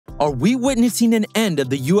Are we witnessing an end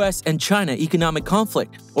of the US and China economic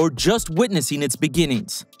conflict, or just witnessing its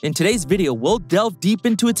beginnings? In today's video, we'll delve deep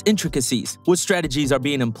into its intricacies, what strategies are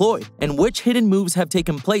being employed, and which hidden moves have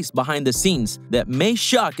taken place behind the scenes that may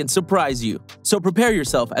shock and surprise you. So prepare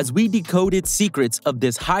yourself as we decode its secrets of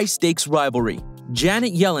this high-stakes rivalry.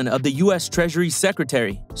 Janet Yellen, of the U.S. Treasury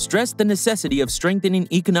Secretary, stressed the necessity of strengthening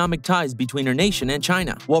economic ties between her nation and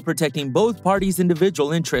China, while protecting both parties'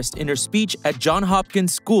 individual interests in her speech at Johns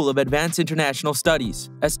Hopkins School of Advanced International Studies.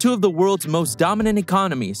 As two of the world's most dominant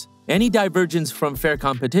economies, any divergence from fair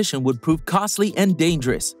competition would prove costly and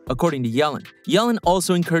dangerous, according to Yellen. Yellen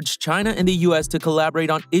also encouraged China and the U.S. to collaborate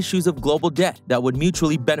on issues of global debt that would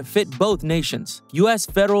mutually benefit both nations. U.S.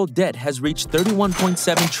 federal debt has reached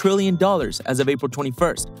 $31.7 trillion as of April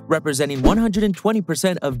 21st, representing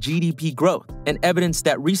 120% of GDP growth, and evidence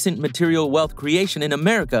that recent material wealth creation in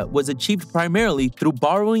America was achieved primarily through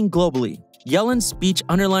borrowing globally. Yellen's speech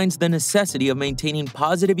underlines the necessity of maintaining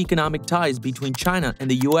positive economic ties between China and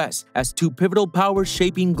the U.S. as two pivotal powers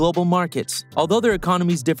shaping global markets. Although their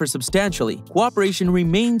economies differ substantially, cooperation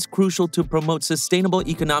remains crucial to promote sustainable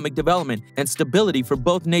economic development and stability for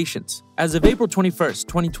both nations. As of April 21,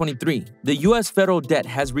 2023, the U.S. federal debt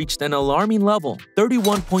has reached an alarming level,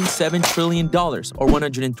 $31.7 trillion, or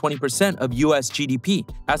 120% of U.S. GDP,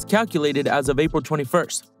 as calculated as of April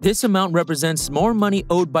 21st. This amount represents more money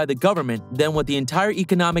owed by the government than what the entire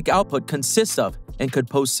economic output consists of, and could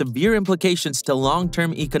pose severe implications to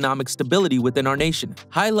long-term economic stability within our nation.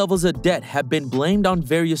 High levels of debt have been blamed on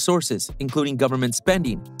various sources, including government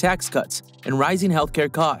spending, tax cuts, and rising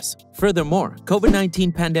healthcare costs. Furthermore,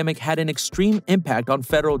 COVID-19 pandemic had an extreme impact on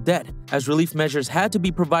federal debt, as relief measures had to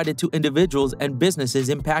be provided to individuals and businesses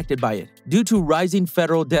impacted by it. Due to rising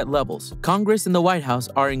federal debt levels, Congress and the White House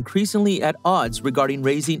are increasingly at odds regarding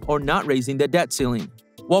raising or not raising the debt ceiling.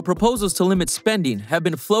 While proposals to limit spending have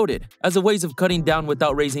been floated as a ways of cutting down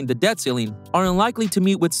without raising the debt ceiling, are unlikely to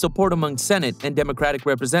meet with support among Senate and Democratic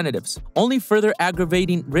representatives, only further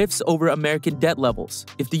aggravating rifts over American debt levels.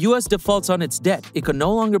 If the U.S. defaults on its debt, it can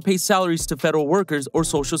no longer pay salaries to federal workers or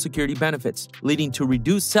Social Security benefits, leading to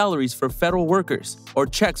reduced salaries for federal workers or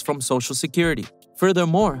checks from Social Security.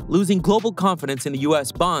 Furthermore, losing global confidence in the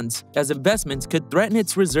U.S. bonds as investments could threaten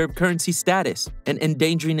its reserve currency status and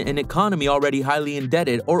endangering an economy already highly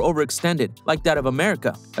indebted or overextended, like that of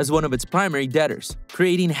America, as one of its primary debtors,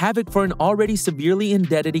 creating havoc for an already severely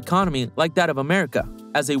indebted economy like that of America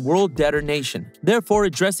as a world debtor nation, therefore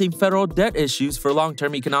addressing federal debt issues for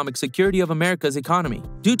long-term economic security of America's economy.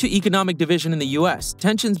 Due to economic division in the U.S.,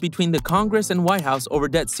 tensions between the Congress and White House over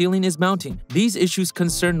debt ceiling is mounting. These issues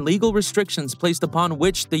concern legal restrictions placed upon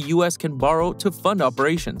which the U.S. can borrow to fund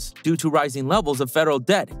operations. Due to rising levels of federal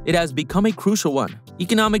debt, it has become a crucial one.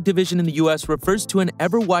 Economic division in the U.S. refers to an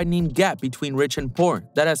ever-widening gap between rich and poor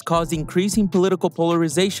that has caused increasing political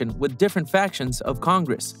polarization, with different factions of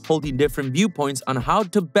Congress holding different viewpoints on how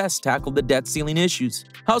to best tackle the debt ceiling issues.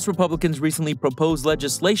 House Republicans recently proposed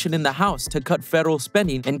legislation in the House to cut federal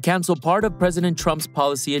spending and cancel part of President Trump's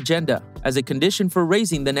policy agenda as a condition for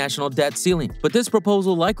raising the national debt ceiling. But this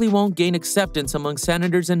proposal likely won't gain acceptance among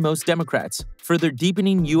senators and most Democrats, further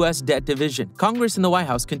deepening U.S. debt division. Congress and the White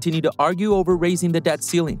House continue to argue over raising the debt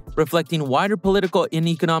ceiling, reflecting wider political and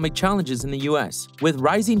economic challenges in the U.S., with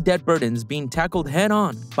rising debt burdens being tackled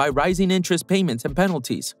head-on by rising interest payments and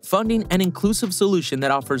penalties. Funding an inclusive solution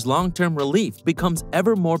that offers long-term relief becomes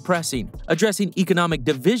ever more pressing. Addressing economic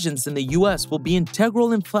divisions in the U.S. will be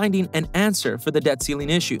integral in finding an answer for the debt ceiling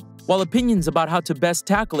issue. While opinions about how to best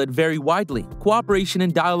tackle it vary widely, cooperation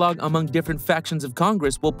and dialogue among different factions of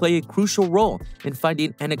Congress will play a crucial role in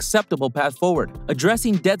finding an acceptable path forward.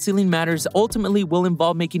 Addressing debt ceiling matters ultimately will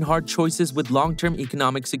involve making hard choices with long-term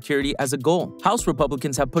economic security as a goal. House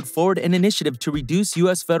Republicans have put forward an initiative to reduce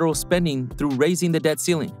U.S. federal spending through raising the debt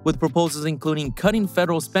ceiling, with proposals including cutting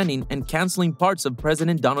federal spending and canceling parts of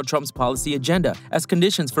President Donald Trump's policy agenda as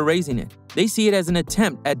conditions for raising it. They see it as an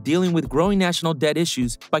attempt at dealing with growing national debt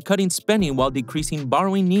issues by cutting spending while decreasing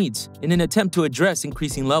borrowing needs in an attempt to address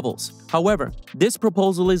increasing levels. However, this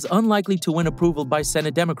proposal is unlikely to win approval by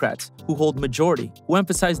Senate Democrats, who hold majority, who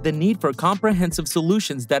emphasize the need for comprehensive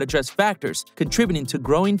solutions that address factors contributing to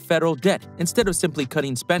growing federal debt instead of simply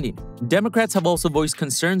cutting spending. Democrats have also voiced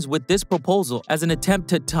concerns with this proposal as an attempt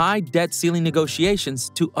to tie debt ceiling negotiations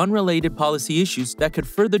to unrelated policy issues that could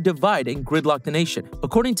further divide and gridlock the nation.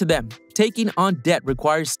 According to them, Taking on debt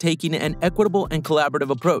requires taking an equitable and collaborative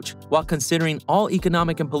approach, while considering all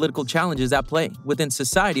economic and political challenges at play within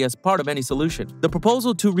society as part of any solution. The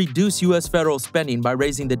proposal to reduce U.S. federal spending by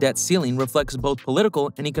raising the debt ceiling reflects both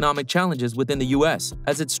political and economic challenges within the U.S.,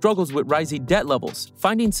 as it struggles with rising debt levels.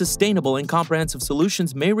 Finding sustainable and comprehensive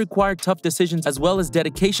solutions may require tough decisions as well as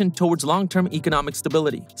dedication towards long-term economic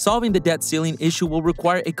stability. Solving the debt ceiling issue will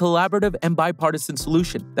require a collaborative and bipartisan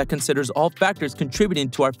solution that considers all factors contributing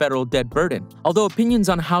to our federal debt burden. Although opinions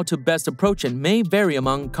on how to best approach it may vary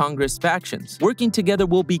among Congress factions, working together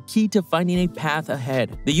will be key to finding a path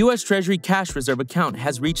ahead. The U.S. Treasury cash reserve account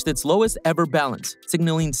has reached its lowest ever balance,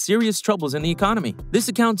 signaling serious troubles in the economy. This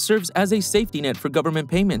account serves as a safety net for government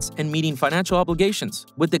payments and meeting financial obligations.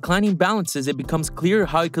 With declining balances, it becomes clear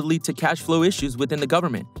how it could lead to cash flow issues within the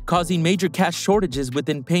government, causing major cash shortages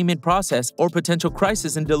within payment process or potential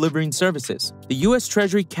crisis in delivering services. The U.S.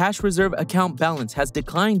 Treasury cash reserve account balance has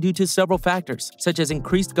declined due to several factors, such as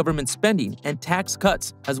increased government spending and tax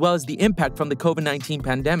cuts, as well as the impact from the COVID-19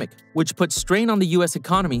 pandemic, which put strain on the U.S.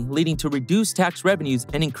 economy, leading to reduced tax revenues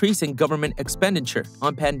and increase in government expenditure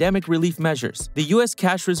on pandemic relief measures. The U.S.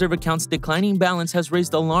 cash reserve account's declining balance has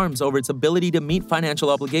raised alarms over its ability to meet financial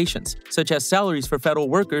obligations, such as salaries for federal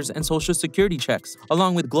workers and Social Security checks,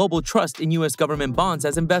 along with global trust in U.S. government bonds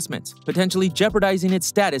as investments, potentially jeopardizing its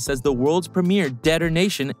status as the world's premier debtor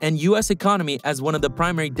nation and U.S. economy as one of the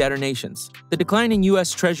primary debtor nations. The decline in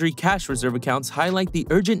U.S. Treasury cash reserve accounts highlight the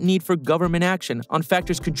urgent need for government action on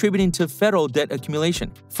factors contributing to federal debt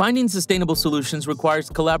accumulation. Finding sustainable solutions requires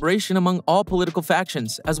collaboration among all political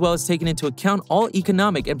factions, as well as taking into account all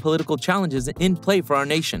economic and political challenges in play for our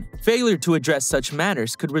nation. Failure to address such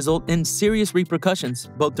matters could result in serious repercussions,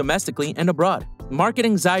 both domestically and abroad. Market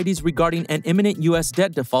anxieties regarding an imminent U.S.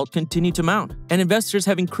 debt default continue to mount, and investors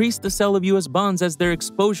have increased the sale of U.S. bonds as their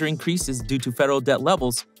exposure increases due to federal debt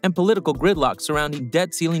levels and political gridlock surrounding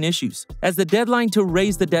debt ceiling issues. As the deadline to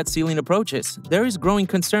raise the debt ceiling approaches, there is growing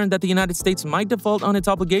concern that the United States might default on its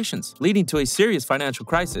obligations, leading to a serious financial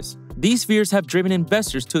crisis. These fears have driven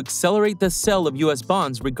investors to accelerate the sale of U.S.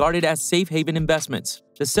 bonds regarded as safe haven investments.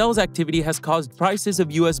 The sales activity has caused prices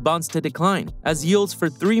of U.S. bonds to decline, as yields for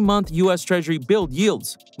 3-month U.S. Treasury bill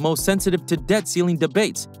yields, most sensitive to debt ceiling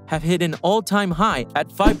debates, have hit an all-time high at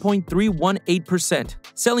 5.318%.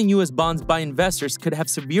 Selling U.S. bonds by investors could have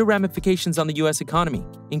severe ramifications on the U.S. economy,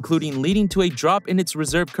 including leading to a drop in its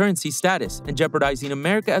reserve currency status and jeopardizing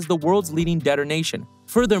America as the world's leading debtor nation.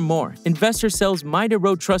 Furthermore, investor sales might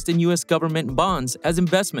erode trust in U.S. government bonds as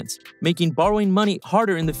investments, making borrowing money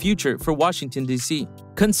harder in the future for Washington, D.C.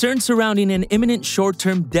 Concerns surrounding an imminent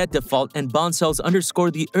short-term debt default and bond sales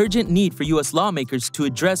underscore the urgent need for U.S. lawmakers to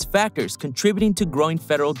address factors contributing to growing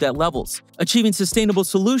federal debt levels. Achieving sustainable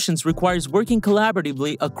solutions requires working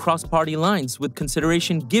collaboratively across party lines with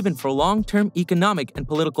consideration given for long-term economic and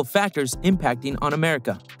political factors impacting on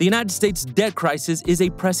America. The United States debt crisis is a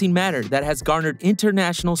pressing matter that has garnered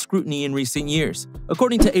international scrutiny in recent years.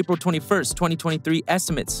 According to April 21, 2023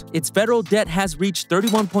 estimates, its federal debt has reached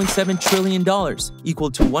 $31.7 trillion, equal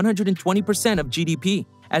to 120% of GDP.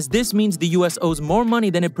 As this means the U.S. owes more money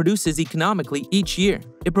than it produces economically each year.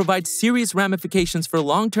 It provides serious ramifications for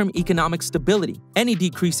long-term economic stability. Any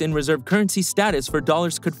decrease in reserve currency status for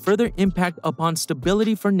dollars could further impact upon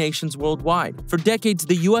stability for nations worldwide. For decades,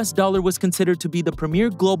 the U.S. dollar was considered to be the premier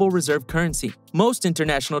global reserve currency. Most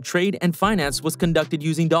international trade and finance was conducted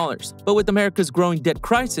using dollars. But with America's growing debt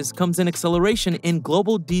crisis comes an acceleration in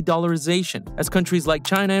global de-dollarization, as countries like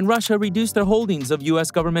China and Russia reduce their holdings of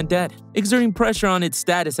U.S. government debt, exerting pressure on its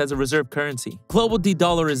status as a reserve currency. Global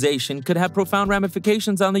de-dollarization could have profound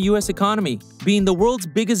ramifications on the U.S. economy. Being the world's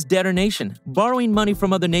biggest debtor nation, borrowing money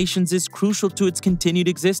from other nations is crucial to its continued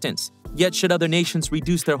existence. Yet should other nations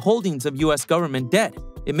reduce their holdings of U.S. government debt,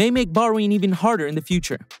 it may make borrowing even harder in the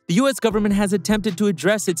future. The U.S. government has attempted to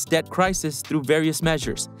address its debt crisis through various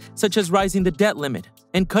measures, such as raising the debt limit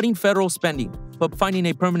and cutting federal spending, but finding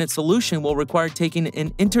a permanent solution will require taking an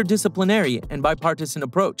interdisciplinary and bipartisan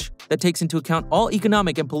approach that takes into account all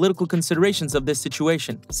economic and political considerations of this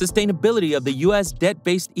situation. Sustainability of the U.S.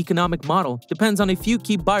 debt-based economic model depends on a few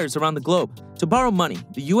key buyers around the globe. To borrow money,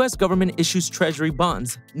 the U.S. government issues treasury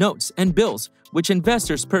bonds, notes, and bills, which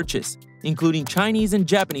investors purchase, including Chinese and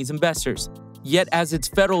Japanese investors. Yet as its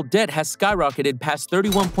federal debt has skyrocketed past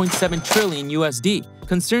 $31.7 trillion USD,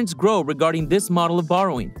 concerns grow regarding this model of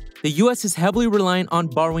borrowing. The US is heavily reliant on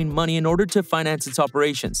borrowing money in order to finance its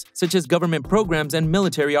operations, such as government programs and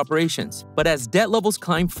military operations. But as debt levels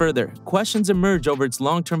climb further, questions emerge over its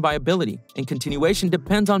long-term viability, and continuation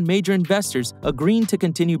depends on major investors agreeing to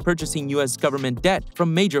continue purchasing US government debt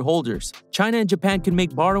from major holders. China and Japan can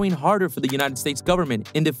make borrowing harder for the United States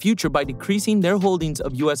government in the future by decreasing their holdings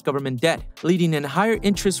of US government debt, leading in higher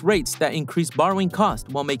interest rates that increase borrowing costs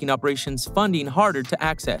while making operations funding harder to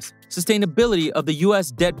access. Sustainability of the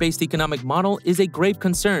U.S. debt-based economic model is a grave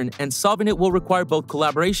concern, and solving it will require both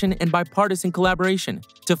collaboration and bipartisan collaboration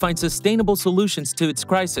to find sustainable solutions to its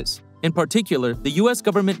crisis. In particular, the U.S.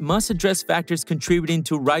 government must address factors contributing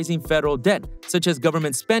to rising federal debt, such as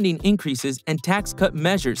government spending increases and tax cut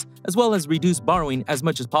measures, as well as reduce borrowing as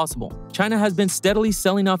much as possible. China has been steadily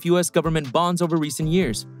selling off U.S. government bonds over recent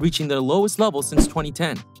years, reaching their lowest level since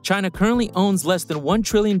 2010. China currently owns less than $1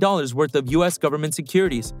 trillion worth of U.S. government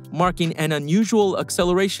securities, marking an unusual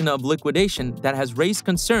acceleration of liquidation that has raised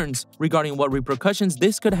concerns regarding what repercussions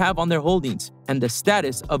this could have on their holdings and the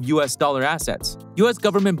status of U.S. dollar assets. U.S.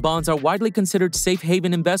 government bonds are widely considered safe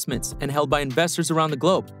haven investments and held by investors around the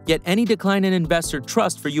globe. Yet any decline in investor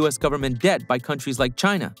trust for U.S. government debt by countries like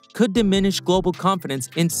China could diminish global confidence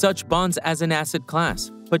in such bonds as an asset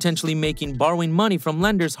class, potentially making borrowing money from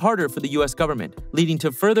lenders harder for the U.S. government, leading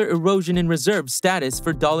to further erosion in reserve status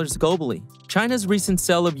for dollars globally. China's recent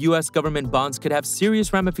sale of U.S. government bonds could have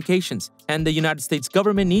serious ramifications, and the United States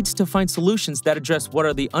government needs to find solutions that address what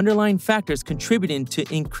are the underlying factors contributing to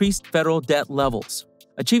increased federal debt levels.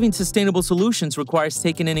 Achieving sustainable solutions requires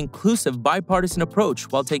taking an inclusive, bipartisan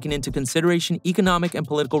approach while taking into consideration economic and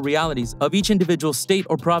political realities of each individual state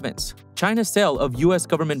or province. China's sale of U.S.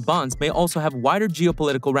 government bonds may also have wider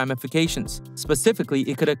geopolitical ramifications. Specifically,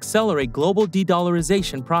 it could accelerate global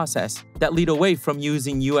de-dollarization process that lead away from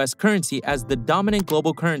using U.S. currency as the dominant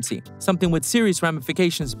global currency, something with serious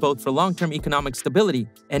ramifications both for long-term economic stability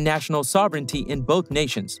and national sovereignty in both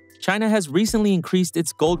nations. China has recently increased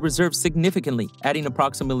its gold reserves significantly, adding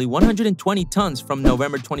approximately 120 tons from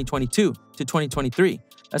November 2022 to 2023,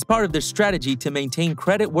 as part of their strategy to maintain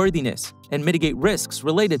creditworthiness and mitigate risks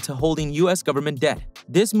related to holding U.S. government debt.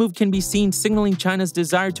 This move can be seen signaling China's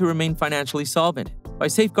desire to remain financially solvent. By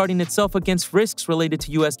safeguarding itself against risks related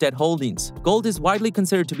to U.S. debt holdings, gold is widely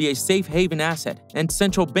considered to be a safe haven asset, and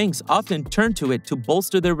central banks often turn to it to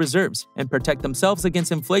bolster their reserves and protect themselves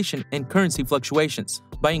against inflation and currency fluctuations.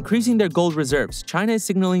 By increasing their gold reserves, China is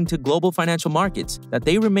signaling to global financial markets that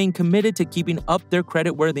they remain committed to keeping up their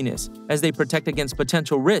creditworthiness as they protect against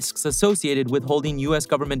potential risks associated with holding U.S.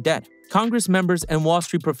 government debt. Congress members and Wall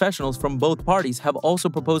Street professionals from both parties have also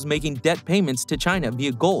proposed making debt payments to China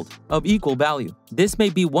via gold of equal value. This may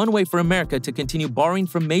be one way for America to continue borrowing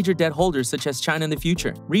from major debt holders such as China in the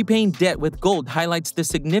future. Repaying debt with gold highlights the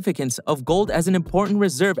significance of gold as an important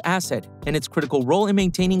reserve asset and its critical role in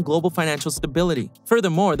maintaining global financial stability.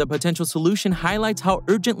 Furthermore, the potential solution highlights how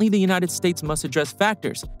urgently the United States must address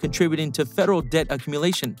factors contributing to federal debt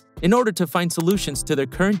accumulation in order to find solutions to their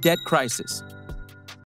current debt crisis.